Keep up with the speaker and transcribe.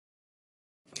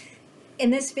In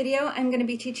this video, I'm going to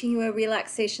be teaching you a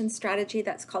relaxation strategy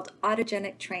that's called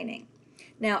autogenic training.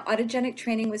 Now, autogenic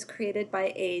training was created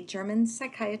by a German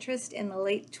psychiatrist in the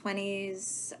late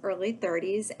 20s, early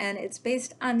 30s, and it's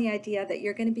based on the idea that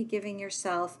you're going to be giving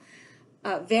yourself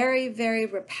very, very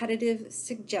repetitive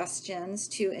suggestions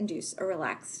to induce a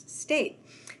relaxed state.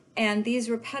 And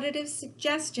these repetitive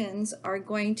suggestions are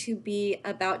going to be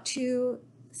about two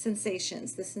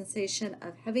sensations, the sensation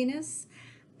of heaviness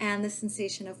and the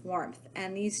sensation of warmth.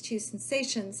 And these two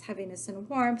sensations, heaviness and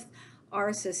warmth, are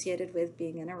associated with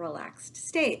being in a relaxed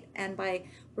state. And by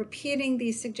repeating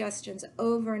these suggestions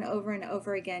over and over and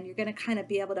over again, you're going to kind of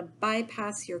be able to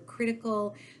bypass your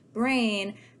critical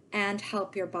brain and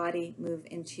help your body move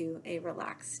into a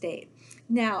relaxed state.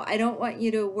 Now, I don't want you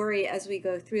to worry as we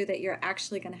go through that you're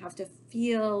actually going to have to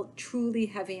feel truly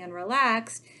heavy and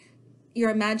relaxed. Your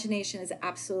imagination is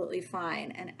absolutely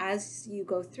fine. And as you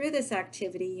go through this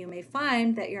activity, you may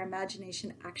find that your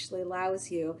imagination actually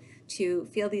allows you to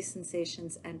feel these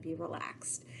sensations and be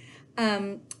relaxed.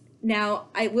 Now,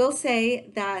 I will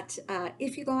say that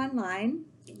if you go online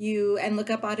and look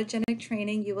up autogenic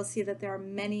training, you will see that there are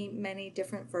many, many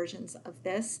different versions of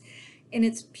this. In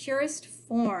its purest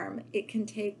form, it can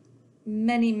take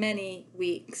many, many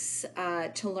weeks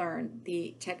to learn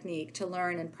the technique, to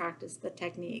learn and practice the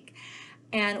technique.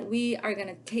 And we are going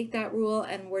to take that rule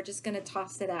and we're just going to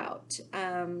toss it out.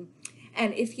 And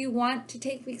if you want to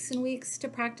take weeks and weeks to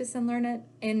practice and learn it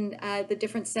in the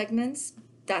different segments,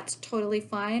 that's totally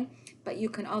fine. But you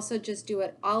can also just do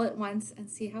it all at once and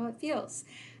see how it feels.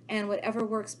 And whatever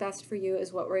works best for you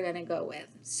is what we're going to go with.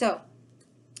 So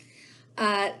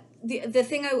the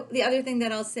other thing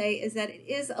that I'll say is that it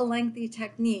is a lengthy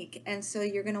technique, and so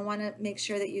you're going to want to make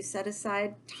sure that you set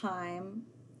aside time,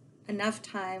 enough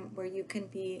time where you can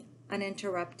be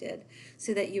uninterrupted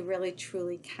so that you really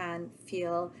truly can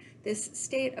feel this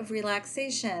state of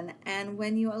relaxation. And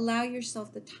when you allow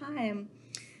yourself the time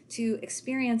to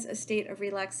experience a state of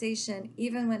relaxation,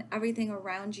 even when everything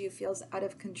around you feels out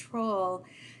of control,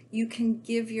 you can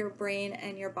give your brain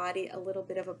and your body a little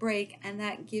bit of a break, and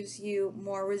that gives you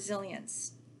more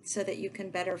resilience so that you can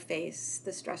better face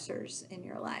the stressors in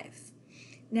your life.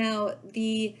 Now,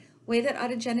 the way that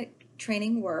autogenic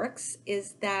training works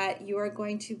is that you are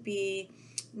going to be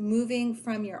moving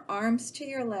from your arms to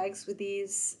your legs with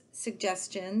these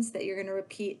suggestions that you're going to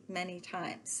repeat many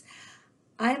times.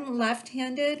 I'm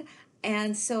left-handed,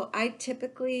 and so I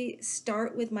typically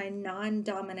start with my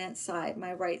non-dominant side,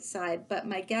 my right side, but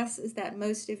my guess is that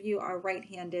most of you are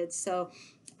right-handed, so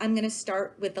I'm going to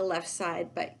start with the left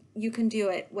side, but you can do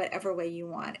it whatever way you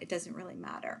want. It doesn't really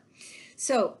matter.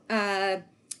 So again,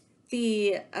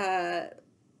 you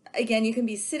can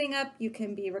be sitting up, you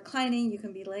can be reclining, you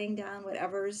can be laying down,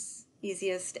 whatever's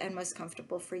easiest and most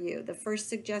comfortable for you. The first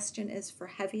suggestion is for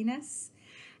heaviness,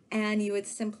 and you would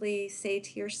simply say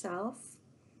to yourself,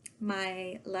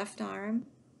 my left arm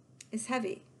is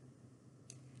heavy,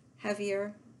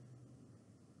 heavier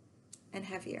and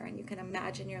heavier. And you can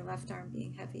imagine your left arm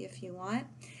being heavy if you want,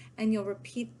 and you'll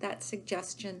repeat that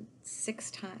suggestion 6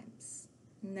 times.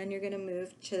 And then you're going to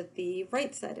move to the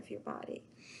right side of your body.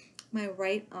 My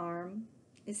right arm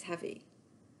is heavy,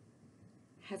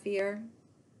 heavier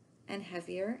and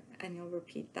heavier, and you'll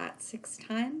repeat that 6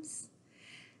 times.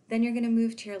 Then you're going to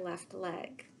move to your left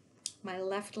leg. My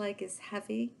left leg is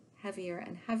heavy, heavier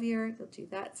and heavier. You'll do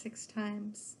that 6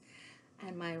 times.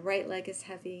 And my right leg is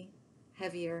heavy,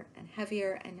 heavier and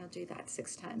heavier, and you'll do that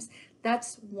 6 times.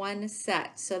 That's one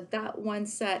set. So that one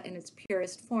set in its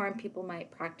purest form, people might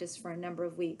practice for a number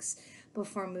of weeks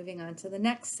before moving on to the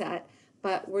next set,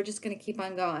 but we're just going to keep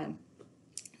on going.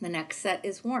 The next set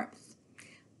is warmth.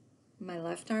 My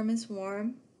left arm is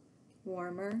warm,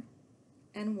 warmer,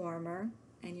 and warmer,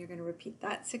 and you're going to repeat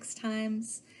that 6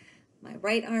 times. My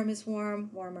right arm is warm,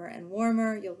 warmer, and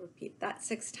warmer. You'll repeat that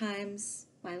 6 times.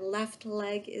 My left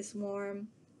leg is warm,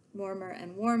 warmer,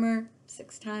 and warmer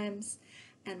 6 times.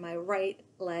 And my right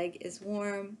leg is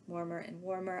warm, warmer, and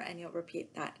warmer, and you'll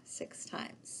repeat that 6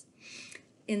 times.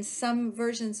 In some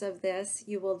versions of this,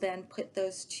 you will then put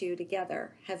those two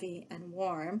together, heavy and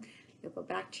warm. You'll go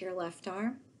back to your left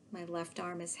arm. My left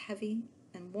arm is heavy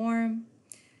and warm,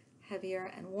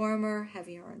 heavier and warmer,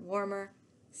 heavier and warmer.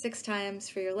 6 times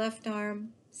for your left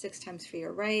arm, 6 times for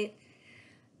your right,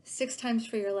 6 times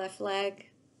for your left leg,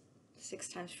 6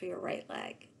 times for your right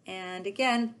leg. And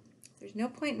again, there's no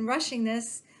point in rushing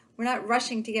this. We're not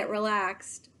rushing to get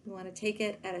relaxed. We want to take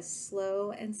it at a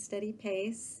slow and steady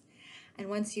pace. And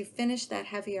once you finish that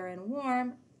heavier and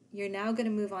warm, you're now going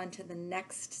to move on to the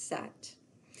next set.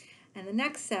 And the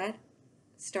next set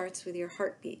starts with your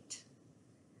heartbeat.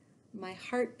 My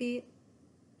heartbeat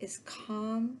is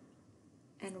calm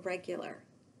and regular.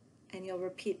 And you'll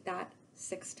repeat that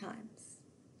 6 times.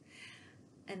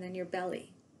 And then your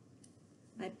belly.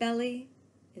 My belly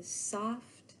is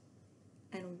soft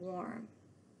and warm.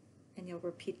 And you'll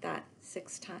repeat that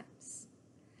 6 times.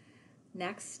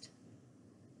 Next,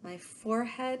 my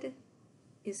forehead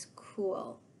is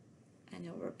cool. And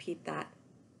you'll repeat that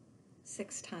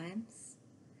 6 times.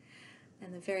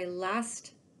 And the very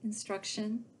last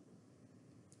instruction,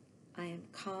 I am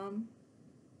calm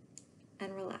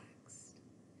and relaxed.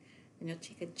 And you'll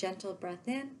take a gentle breath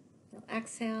in, you'll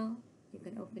exhale, you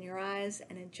can open your eyes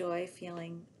and enjoy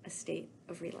feeling a state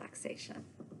of relaxation.